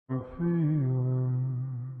Feeling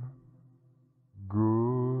good.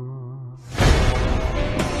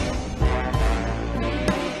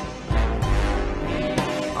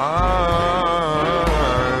 I'm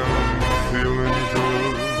feeling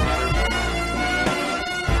good.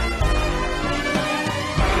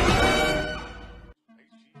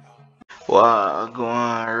 Wow, go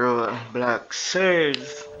on, road black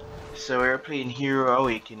sirs. So we're playing Hero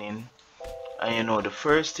Awakening, and you know the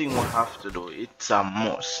first thing we have to do, it's a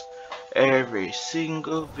must. Every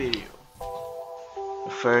single video,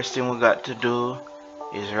 the first thing we got to do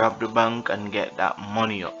is rob the bank and get that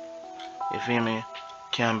money up. You feel me?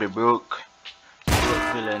 Can't be broke.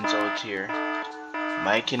 Broke villains out here.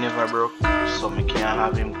 Mikey never broke, so me can't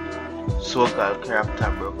have him so-called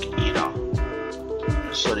character broke either.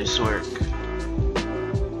 So this work.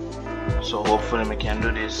 So hopefully we can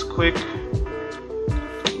do this quick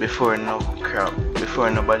before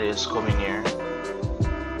nobody is coming here.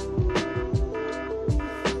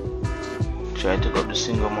 Try to take up the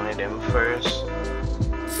single money them first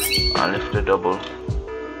and lift the double.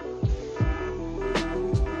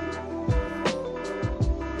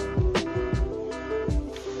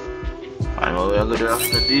 And what we're gonna do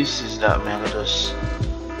after this is that we're gonna just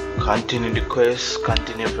continue the quest,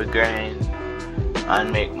 continue to grind,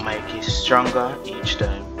 and make Mikey stronger each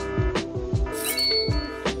time.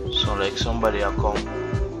 So like somebody will come.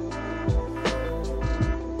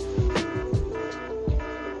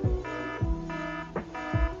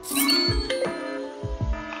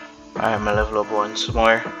 Alright, I'm level up once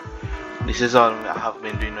more. This is all I have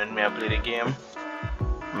been doing when I play the game.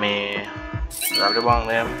 Me grab the bank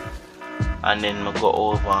them and then I go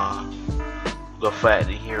over, go fight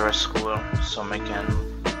the hero school so I can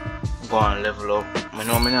go and level up. I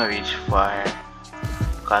know I not reach far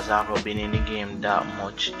because I haven't been in the game that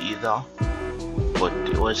much either, but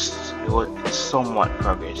it was somewhat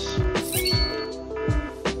progress.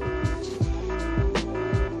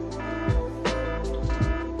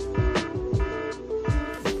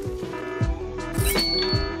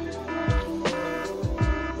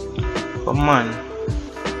 But man,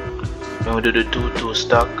 then we do the 2-2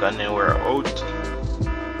 stack and then we're out.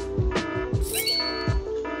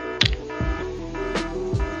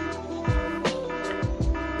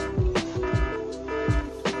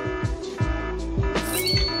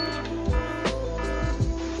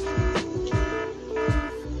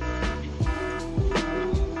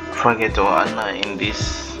 Forget what in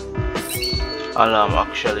this alarm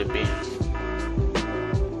actually be.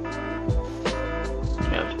 We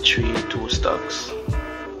have 3 2 stacks.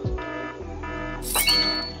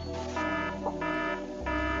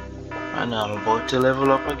 And I'm about to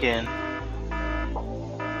level up again.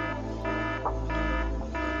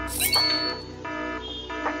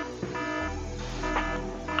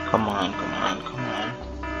 Come on, come on, come on.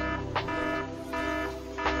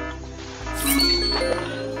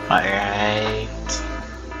 Alright.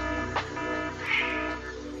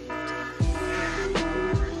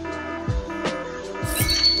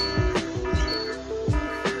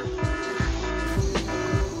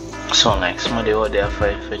 Sound like somebody out there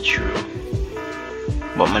fight for true,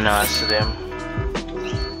 but I not see them.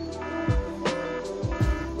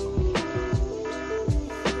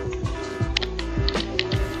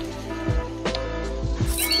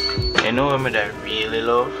 You know what I really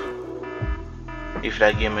love? If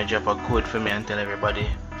that game may drop a code for me and tell everybody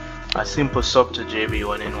a simple sub to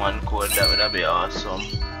JB1 in 1 code, that would be awesome.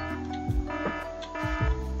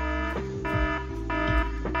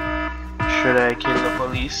 Should I kill the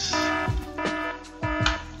police?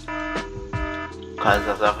 Cause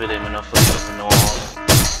as a video, I'm not supposed to know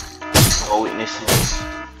or witnesses.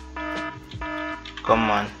 Come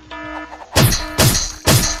on.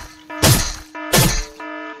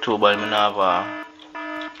 Too bad I have a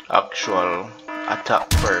actual attack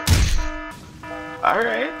perk.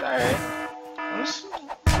 Alright.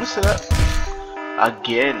 Let me see that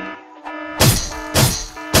again.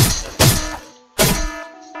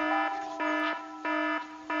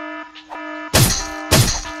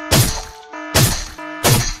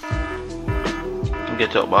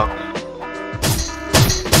 Get up back.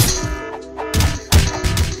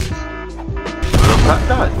 Look at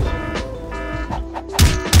that.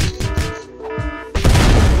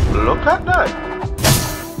 Look at that.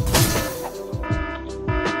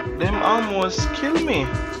 Them almost kill me.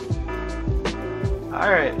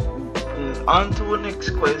 Alright. On to the next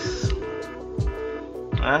quest.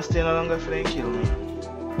 I stay no longer for them kill me.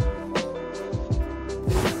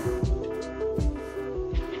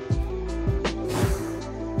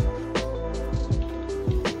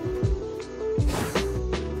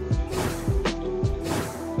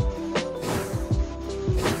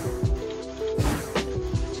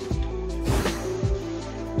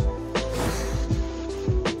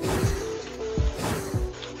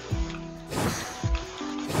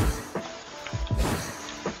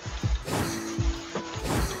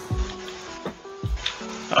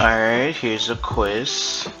 Alright, here's a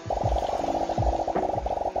quest.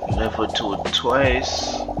 Level 2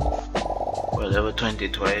 twice. Or level 20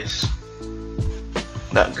 twice.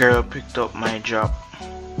 That girl picked up my drop.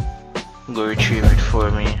 Go retrieve it for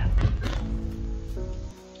me.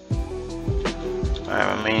 Alright,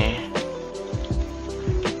 let me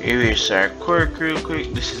erase our quirk real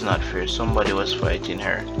quick. This is not fair. Somebody was fighting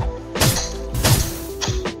her.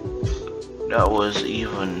 That was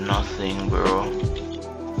even nothing, bro.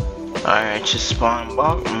 Alright, she spawned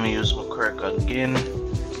back. I'm gonna use my quirk again.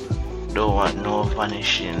 Don't want no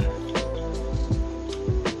vanishing.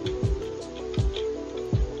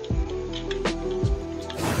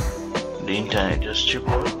 The internet just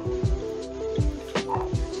tripled.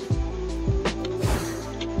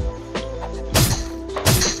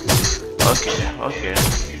 Okay.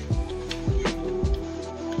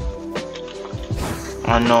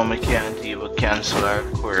 I know I can't even cancel our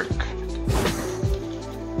quirk.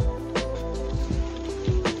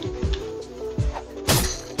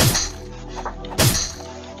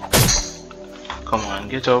 Come on,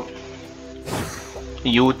 get up.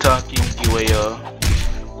 You talking, give away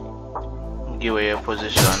your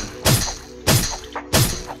position.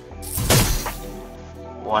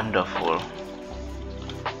 Wonderful.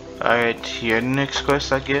 Alright, here next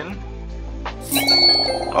quest again.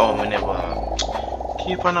 Oh, we never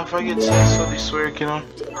keep on forget so this work, you know.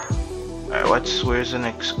 Alright, where's the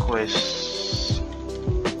next quest?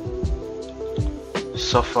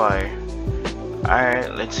 Sapphire.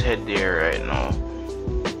 Alright, let's head there right now.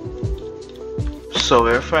 So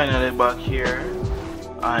we're finally back here,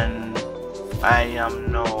 and I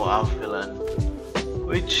am now a villain,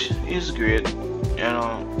 which is great, you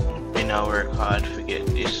know. I work hard to get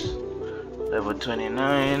this. Level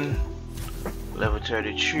 29, level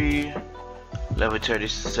 33, level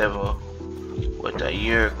 37. What a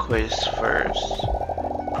year quest first.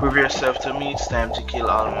 Prove yourself to me, it's time to kill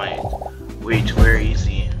All Might. Wait, where is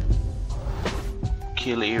he?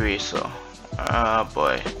 Kill Eraser. Ah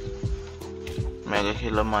boy. Mega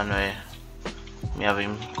kill a man where me have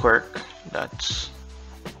him quirk.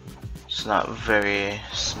 It's not very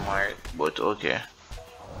smart, but okay.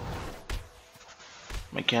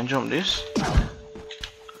 I can't jump this.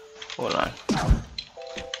 Hold on.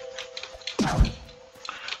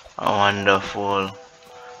 Oh, wonderful.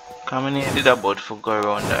 Come in here, did about for go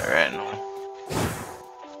around that right now.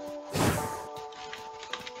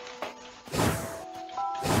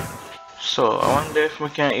 So I wonder if we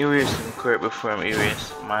can erase him correct before I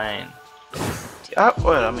erase mine. Yeah,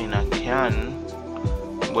 well, I mean I can,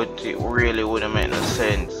 but it really wouldn't make no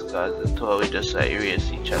sense because the two of we just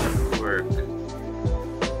erase each other's work.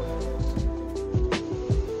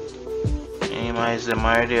 Minimize them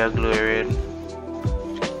already a glow red.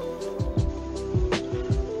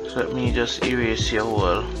 So let me just erase your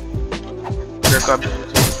whole quirk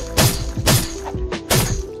ability.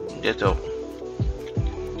 Get up.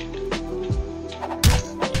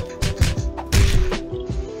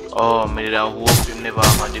 Oh, maybe I hope you never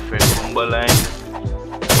have a different combo line,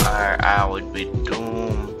 or I would be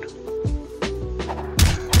doomed.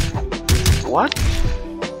 What?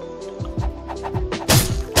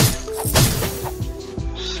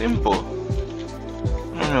 Simple.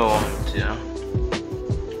 No, yeah.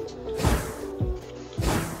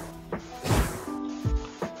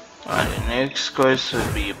 And the next quest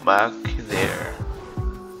will be back there.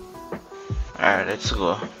 Alright, let's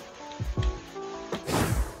go.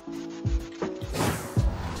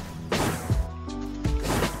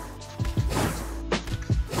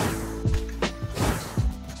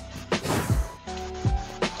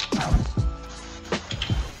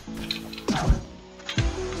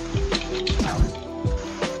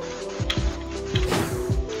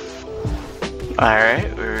 Alright,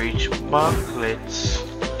 we reach back. Let's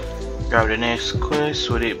grab the next quest.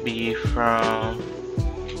 Would it be from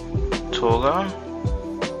Toga?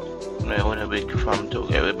 No, it wouldn't be from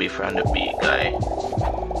Toga, it would be from the big guy.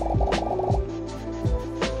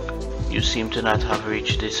 You seem to not have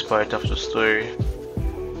reached this part of the story.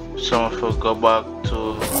 Someone will go back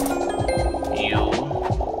to you.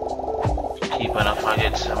 Keep on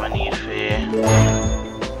forget some need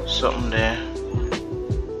for something there.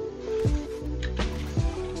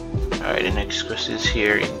 Alright, the next quest is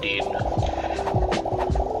here indeed.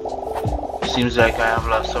 Seems like I have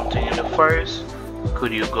lost something in the forest.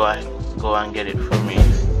 Could you go and get it for me?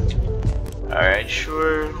 Alright,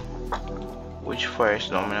 sure. Which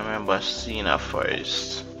forest? I don't remember seeing a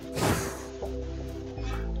forest.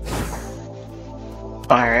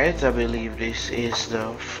 Alright, I believe this is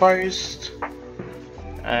the forest.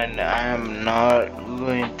 And I am not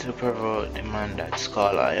going to provoke the man that's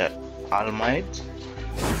called All Might.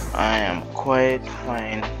 I am quite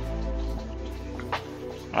fine.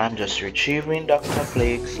 I'm just retrieving Dr.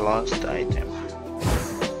 Plague's lost item.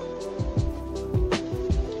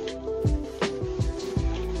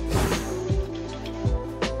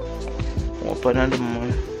 Open on the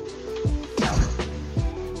moon.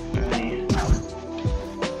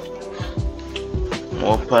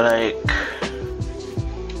 Open like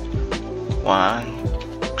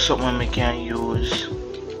one something we can use.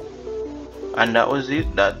 And that was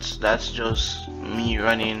it. That's just me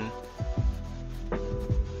running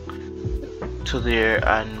to there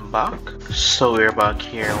and back. So we're back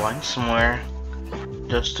here once more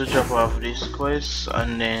just to drop off this quest,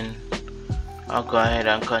 and then I'll go ahead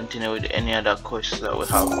and continue with any other quests that we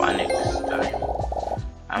have for next time.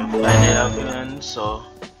 I'm finding a villain, so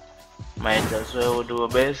might as well do a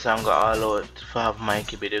best and go all out to have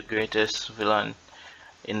Mikey be the greatest villain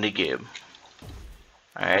in the game.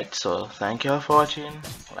 Alright, so thank you all for watching,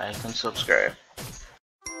 like and subscribe.